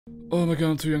Oh my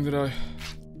god, I'm too young to die.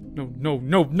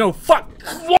 No, fuck!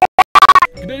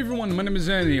 Good day everyone, my name is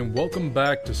Andy and welcome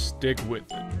back to Stick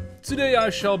With It. Today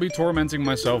I shall be tormenting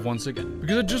myself once again,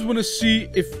 because I just want to see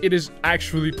if it is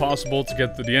actually possible to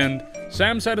get to the end.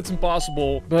 Sam said it's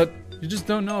impossible, but you just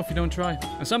don't know if you don't try.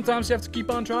 And sometimes you have to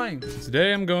keep on trying.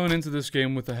 Today I'm going into this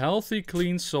game with a healthy,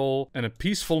 clean soul and a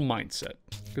peaceful mindset.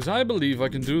 Because I believe I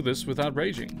can do this without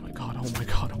raging. Oh my god, oh my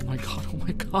god, oh my god, oh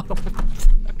my god, oh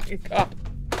my god.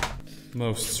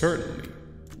 Most certainly.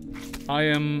 I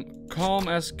am calm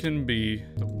as can be.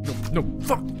 No,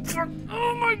 fuck,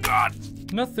 oh my god!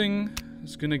 Nothing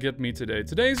is gonna get me today.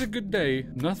 Today's a good day.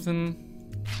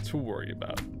 Nothing to worry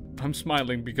about. I'm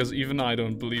smiling because even I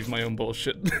don't believe my own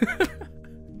bullshit.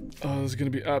 Oh, this is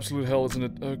gonna be absolute hell, isn't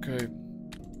it? Okay.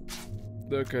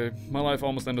 Okay, my life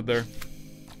almost ended there.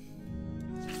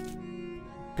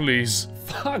 Please.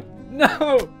 Fuck,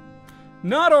 no!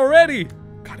 Not already!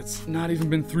 God, it's not even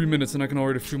been 3 minutes and I can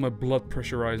already feel my blood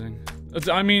pressure rising.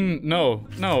 I mean, no,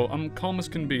 I'm calm as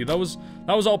can be. That was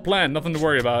all planned, nothing to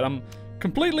worry about. I'm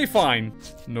completely fine.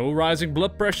 No rising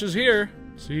blood pressures here.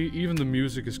 See, even the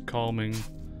music is calming.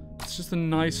 It's just a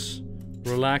nice,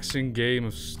 relaxing game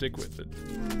of Stick With It.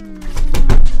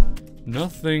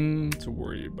 Nothing to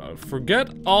worry about.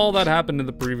 Forget all that happened in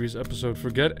the previous episode.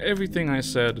 Forget everything I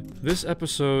said. This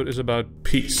episode is about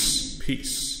peace.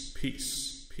 Peace.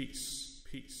 Peace. Peace.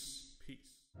 Peace. Peace.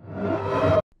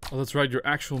 Oh, that's right. Your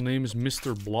actual name is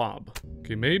Mr. Blob.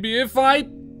 Okay, maybe if I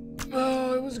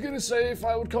was gonna say if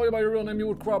I would call you by your real name, you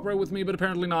would cooperate with me, but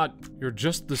apparently not. You're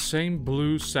just the same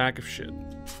blue sack of shit.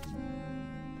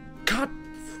 God.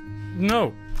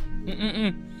 No.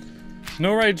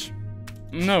 No rage.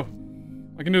 No.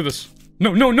 I can do this.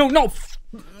 No.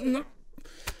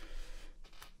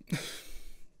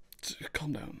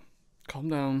 Calm down. Calm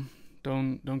down.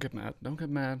 Don't get mad. Don't get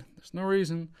mad. There's no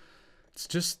reason. It's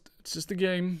just a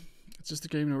game. It's just a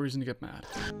game, no reason to get mad.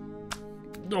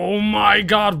 Oh my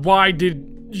god, why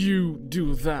did you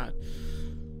do that?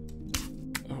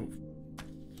 Oh.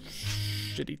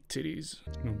 Shitty titties.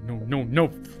 No.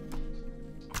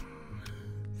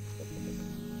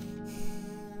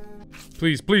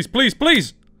 Please!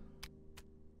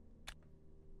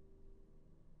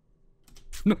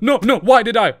 No, why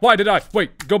did I?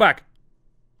 Wait, go back.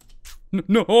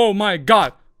 No, oh my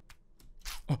god.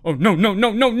 Oh, no,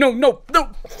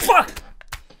 fuck!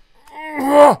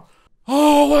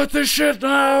 Oh, what the shit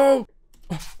now?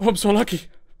 Oh, I'm so lucky.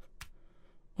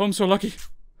 Oh, I'm so lucky.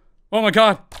 Oh my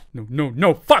god.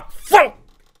 No, fuck!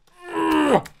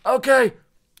 Okay.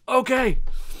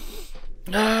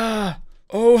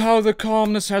 Oh, how the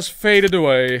calmness has faded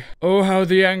away. Oh, how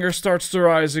the anger starts to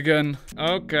rise again.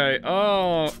 Okay,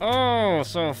 oh,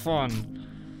 so fun.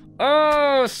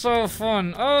 Oh, so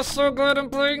fun. Oh, so glad I'm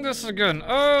playing this again.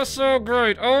 Oh, so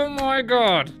great. Oh my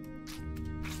god.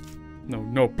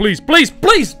 No, please! Okay.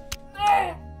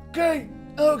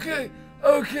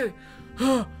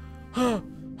 Oh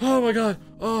my god.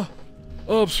 Oh,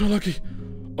 I'm so lucky.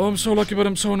 Oh, I'm so lucky, but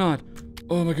I'm so not.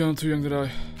 Oh my god, I'm too young to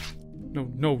die.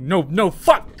 No,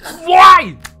 fuck!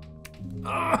 Why?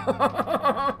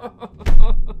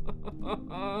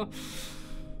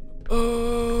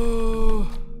 Oh.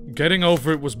 Getting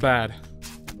over it was bad.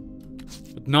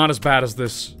 But not as bad as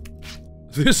this.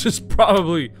 This is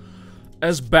probably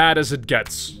as bad as it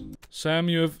gets. Sam,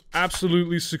 you have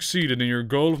absolutely succeeded in your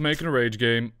goal of making a rage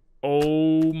game.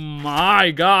 Oh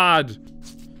my god!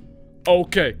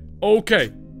 Okay.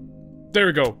 There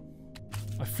we go.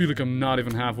 I feel like I'm not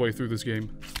even halfway through this game.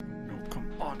 No,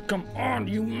 come on,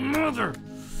 you mother!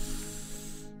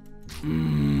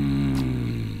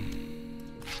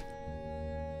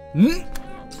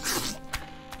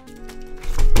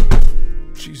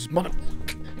 Jeez, mother...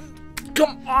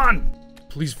 Come on!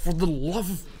 Please, for the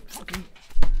love of fucking...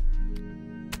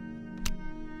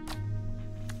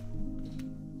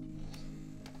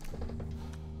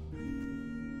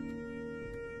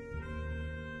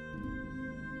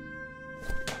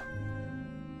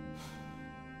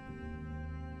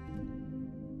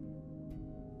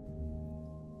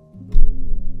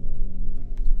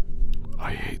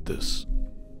 I hate this.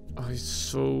 I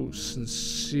so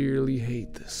sincerely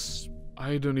hate this.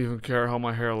 I don't even care how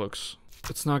my hair looks.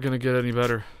 It's not gonna get any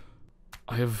better.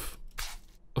 I have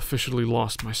officially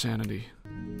lost my sanity.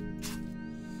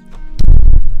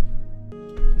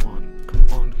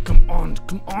 Come on.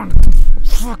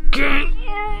 Fucking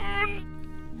on!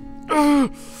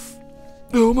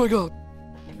 Oh my god.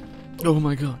 No.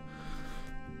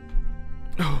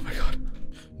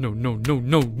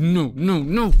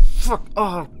 Fuck.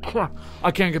 Oh, crap. I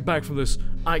can't get back from this.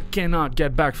 I cannot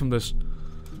get back from this.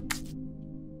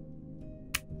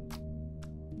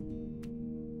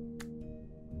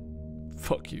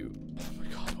 Fuck you. Oh my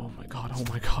god, oh my god, oh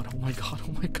my god, oh my god,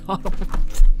 oh my god, oh my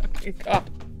fucking god.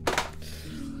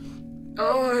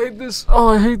 Oh, I hate this. Oh,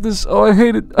 I hate this. Oh, I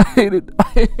hate it. I hate it. I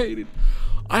hate it.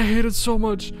 I hate it so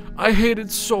much. I hate it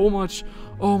so much.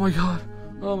 Oh my god.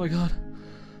 Oh my god.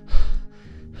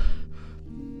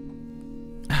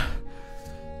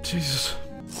 Jesus.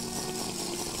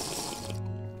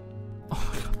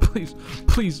 Oh my god, please,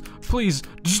 please, please,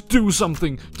 just do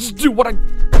something. Just do what I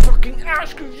fucking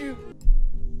ask of you.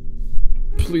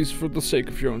 Please, for the sake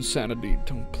of your own sanity,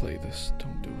 don't play this.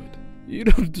 Don't do it. You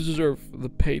don't deserve the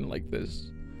pain like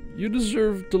this. You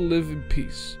deserve to live in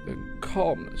peace and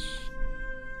calmness.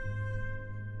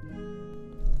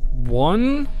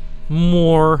 One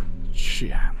more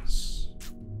chance.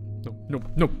 No, no,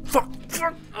 no. Fuck,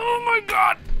 fuck. Oh my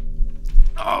god.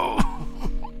 Oh.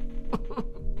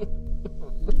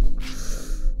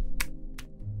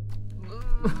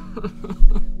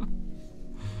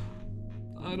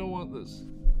 I don't want this.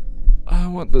 I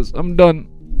don't want this. I'm done.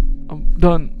 I'm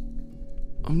done.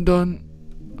 I'm done.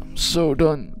 I'm so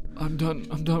done. I'm done.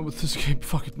 I'm done with this game.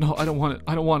 Fuck it. No, I don't want it.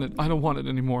 I don't want it. I don't want it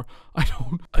anymore. I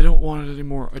don't want it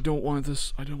anymore. I don't want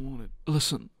this. I don't want it.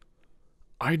 Listen.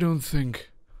 I don't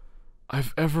think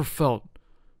I've ever felt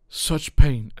such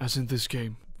pain as in this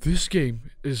game. This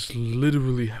game is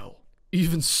literally hell.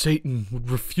 Even Satan would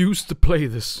refuse to play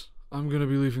this. I'm gonna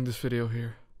be leaving this video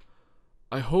here.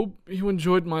 I hope you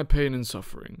enjoyed my pain and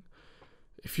suffering.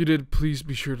 If you did, please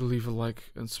be sure to leave a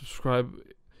like and subscribe.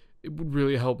 It would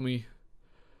really help me.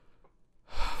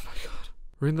 Oh my god.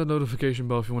 Ring the notification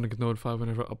bell if you want to get notified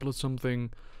whenever I upload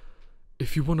something.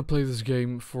 If you want to play this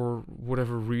game for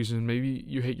whatever reason, maybe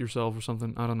you hate yourself or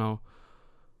something, I don't know.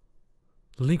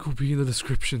 Link will be in the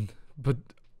description, but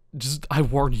just, I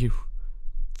warn you,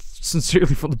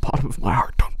 sincerely from the bottom of my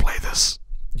heart, don't play this.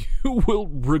 You will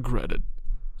regret it.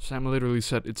 Sam literally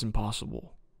said it's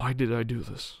impossible. Why did I do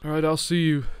this? Alright, I'll see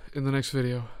you in the next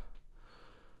video.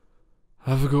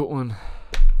 Have a good one.